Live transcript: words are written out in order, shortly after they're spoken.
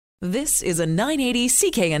This is a 980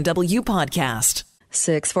 CKNW podcast.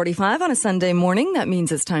 6:45 on a Sunday morning. That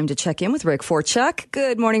means it's time to check in with Rick Forchuk.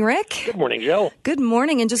 Good morning, Rick. Good morning, Jill. Good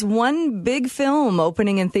morning. And just one big film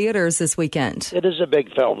opening in theaters this weekend. It is a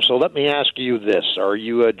big film, so let me ask you this. Are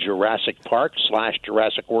you a Jurassic Park /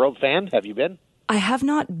 Jurassic World fan? Have you been? I have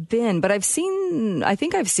not been, but I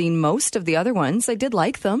think I've seen most of the other ones. I did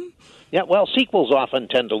like them. Yeah, well, sequels often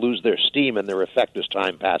tend to lose their steam and their effect as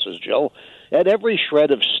time passes, Jill. And every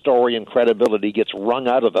shred of story and credibility gets wrung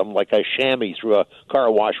out of them like a chamois through a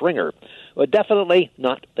car wash wringer. But definitely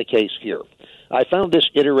not the case here. I found this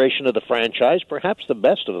iteration of the franchise perhaps the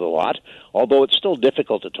best of the lot, although it's still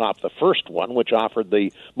difficult to top the first one, which offered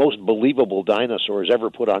the most believable dinosaurs ever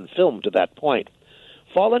put on film to that point.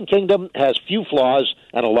 Fallen Kingdom has few flaws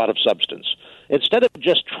and a lot of substance. Instead of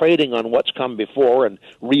just trading on what's come before and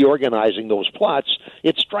reorganizing those plots,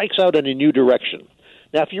 it strikes out in a new direction.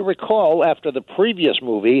 Now, if you recall, after the previous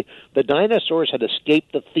movie, the dinosaurs had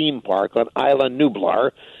escaped the theme park on Island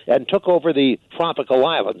Nublar and took over the tropical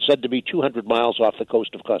island, said to be 200 miles off the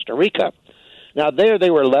coast of Costa Rica. Now, there they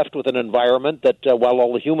were left with an environment that, while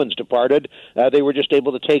all the humans departed, they were just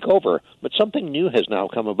able to take over. But something new has now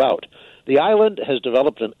come about. The island has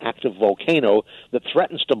developed an active volcano that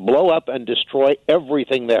threatens to blow up and destroy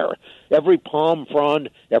everything there. Every palm frond,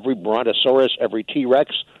 every brontosaurus, every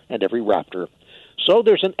T-Rex, and every raptor. So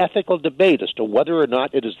there's an ethical debate as to whether or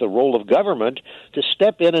not it is the role of government to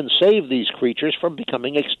step in and save these creatures from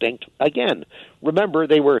becoming extinct again. Remember,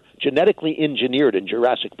 they were genetically engineered in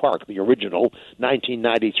Jurassic Park, the original,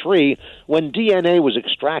 1993, when DNA was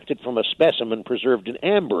extracted from a specimen preserved in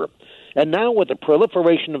amber. And now, with the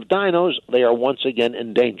proliferation of dinos, they are once again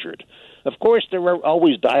endangered. Of course, there are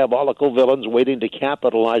always diabolical villains waiting to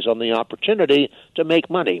capitalize on the opportunity to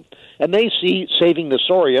make money. And they see saving the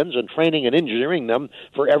saurians and training and engineering them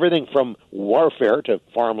for everything from warfare to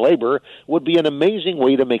farm labor would be an amazing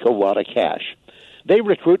way to make a lot of cash. They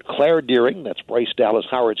recruit Claire Dearing, that's Bryce Dallas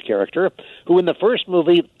Howard's character, who in the first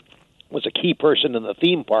movie was a key person in the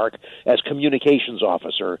theme park as communications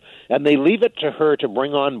officer, and they leave it to her to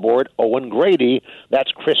bring on board Owen Grady,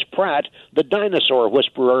 that's Chris Pratt, the dinosaur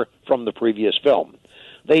whisperer from the previous film.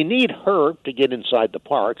 They need her to get inside the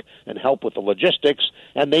park and help with the logistics,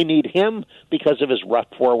 and they need him because of his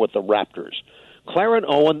rapport with the raptors. Claire and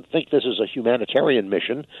Owen think this is a humanitarian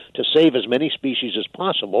mission to save as many species as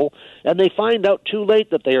possible, and they find out too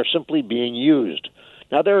late that they are simply being used.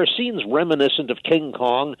 Now, there are scenes reminiscent of King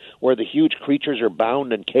Kong where the huge creatures are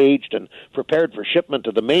bound and caged and prepared for shipment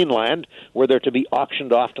to the mainland where they're to be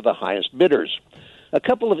auctioned off to the highest bidders. A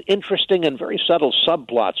couple of interesting and very subtle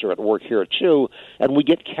subplots are at work here, too, and we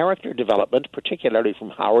get character development, particularly from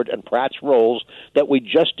Howard and Pratt's roles, that we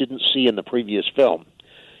just didn't see in the previous film.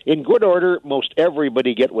 In good order, most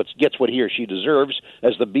everybody gets what he or she deserves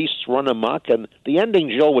as the beasts run amok, and the ending,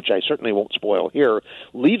 Jill, which I certainly won't spoil here,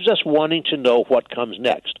 leaves us wanting to know what comes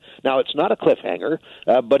next. Now, it's not a cliffhanger,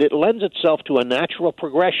 but it lends itself to a natural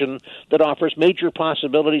progression that offers major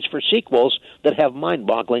possibilities for sequels that have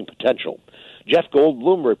mind-boggling potential. Jeff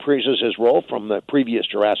Goldblum reprises his role from the previous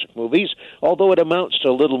Jurassic movies, although it amounts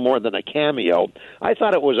to little more than a cameo. I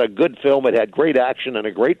thought it was a good film. It had great action and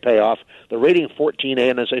a great payoff. The rating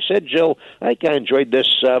 14A, and as I said, Jill, I think I enjoyed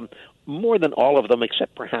this more than all of them,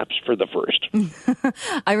 except perhaps for the first.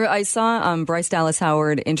 I saw Bryce Dallas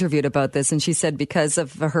Howard interviewed about this, and she said because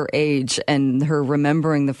of her age and her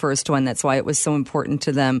remembering the first one, that's why it was so important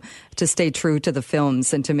to them to stay true to the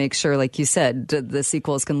films and to make sure, like you said, the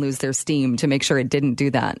sequels can lose their steam, to make sure it didn't do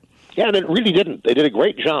that. Yeah, and it really didn't. They did a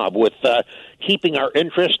great job with keeping our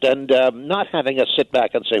interest and not having us sit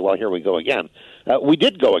back and say, well, here we go again. We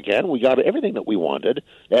did go again. We got everything that we wanted,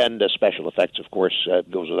 and special effects, of course,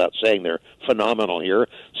 goes without saying. They're phenomenal here.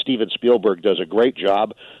 Steven Spielberg does a great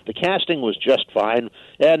job. The casting was just fine,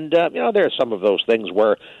 and, there are some of those things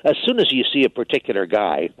where as soon as you see a particular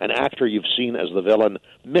guy, an actor you've seen as the villain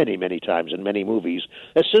many, many times in many movies,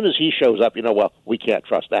 as soon as he shows up, well, we can't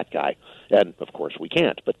trust that guy. And, of course, we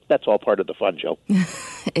can't, but that's all part of the fun, Joe.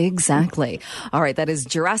 Exactly. All right, that is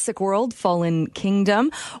Jurassic World, Fallen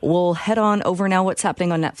Kingdom. We'll head on over now. What's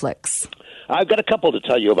happening on Netflix? I've got a couple to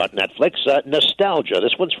tell you about Netflix. Nostalgia.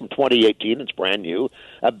 This one's from 2018. It's brand new.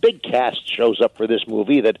 A big cast shows up for this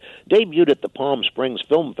movie that debuted at the Palm Springs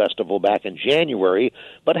Film Festival back in January,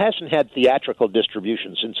 but hasn't had theatrical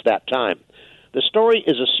distribution since that time. The story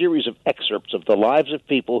is a series of excerpts of the lives of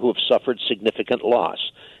people who have suffered significant loss,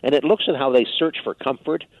 and it looks at how they search for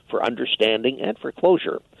comfort, for understanding, and for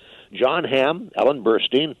closure. John Hamm, Ellen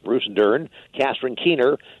Burstyn, Bruce Dern, Catherine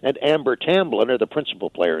Keener, and Amber Tamblyn are the principal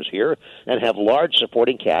players here and have large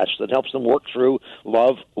supporting casts that helps them work through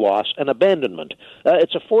love, loss, and abandonment.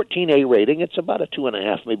 It's a 14A rating. It's about a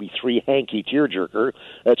 2.5, maybe 3 hanky tearjerker.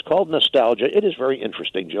 It's called Nostalgia. It is very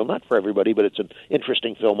interesting, Jill. Not for everybody, but it's an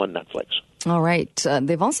interesting film on Netflix. All right.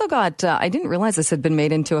 They've also got, I didn't realize this had been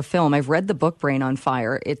made into a film. I've read the book Brain on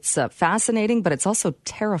Fire. It's fascinating, but it's also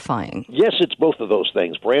terrifying. Yes, it's both of those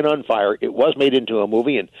things. Brain on Fire, it was made into a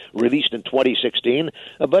movie and released in 2016,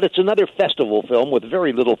 but it's another festival film with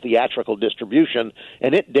very little theatrical distribution,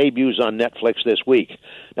 and it debuts on Netflix this week.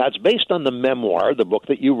 Now, it's based on the memoir, the book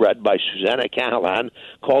that you read by Susanna Callahan,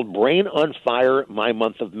 called Brain on Fire, My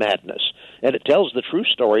Month of Madness, and it tells the true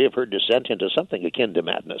story of her descent into something akin to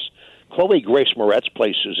madness. Chloe Grace Moretz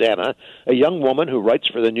plays Susanna, a young woman who writes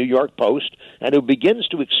for the New York Post and who begins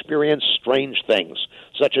to experience strange things,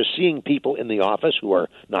 such as seeing people in the office who are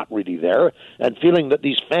not really there and feeling that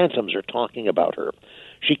these phantoms are talking about her.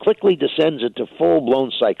 She quickly descends into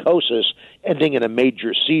full-blown psychosis, ending in a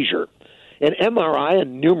major seizure. An MRI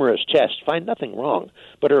and numerous tests find nothing wrong,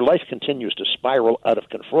 but her life continues to spiral out of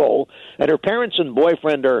control, and her parents and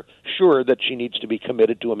boyfriend are sure that she needs to be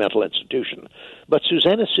committed to a mental institution. But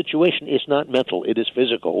Susanna's situation is not mental, it is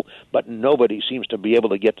physical, but nobody seems to be able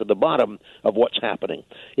to get to the bottom of what's happening.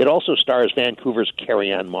 It also stars Vancouver's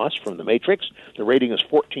Carrie-Anne Moss from The Matrix. The rating is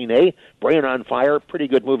 14A. Brain on Fire, pretty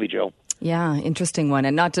good movie, Joe. Yeah, interesting one.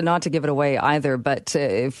 And not to give it away either, but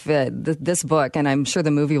if this book, and I'm sure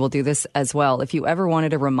the movie will do this as well, if you ever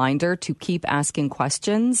wanted a reminder to keep asking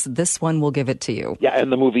questions, this one will give it to you. Yeah,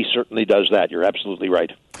 and the movie certainly does that. You're absolutely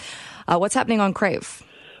right. What's happening on Crave?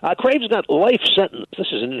 Crave's got Life Sentence. This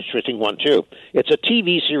is an interesting one, too. It's a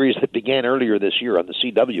TV series that began earlier this year on the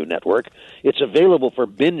CW network. It's available for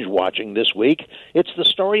binge-watching this week. It's the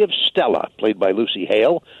story of Stella, played by Lucy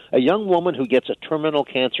Hale, a young woman who gets a terminal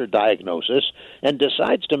cancer diagnosis and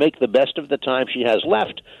decides to make the best of the time she has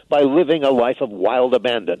left by living a life of wild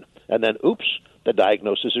abandon. And then, oops, the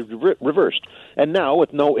diagnosis is reversed. And now,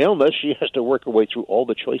 with no illness, she has to work her way through all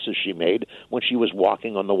the choices she made when she was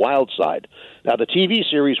walking on the wild side. Now, the TV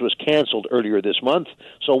series was canceled earlier this month,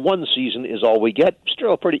 so one season is all we get.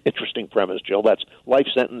 Still a pretty interesting premise, Jill. That's Life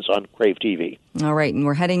Sentence on Crave TV. All right,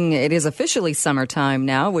 and it is officially summertime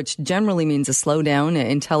now, which generally means a slowdown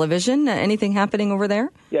in television. Anything happening over there?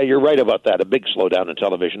 Yeah, you're right about that. A big slowdown in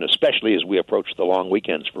television, especially as we approach the long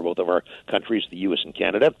weekends for both of our countries, the U.S. and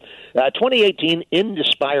Canada. 2018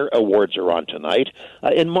 Inspire Awards are on tonight.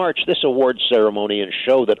 In March, this awards ceremony and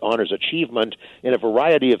show that honors achievement in a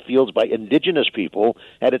variety of fields by Indigenous people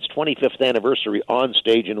had its 25th anniversary on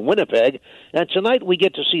stage in Winnipeg. And tonight we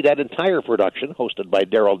get to see that entire production, hosted by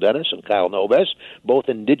Daryl Dennis and Kyle Nobes, both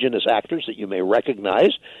Indigenous actors that you may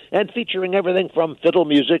recognize, and featuring everything from fiddle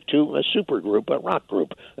music to a supergroup, a rock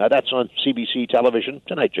group. That's on CBC television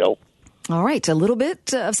tonight, Joe. All right, a little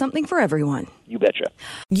bit of something for everyone. You betcha.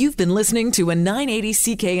 You've been listening to a 980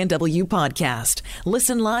 CKNW podcast.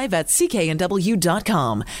 Listen live at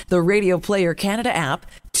cknw.com, the Radio Player Canada app,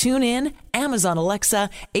 tune in, Amazon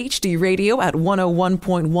Alexa, HD Radio at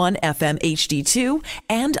 101.1 FM HD2,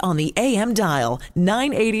 and on the AM dial,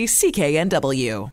 980 CKNW.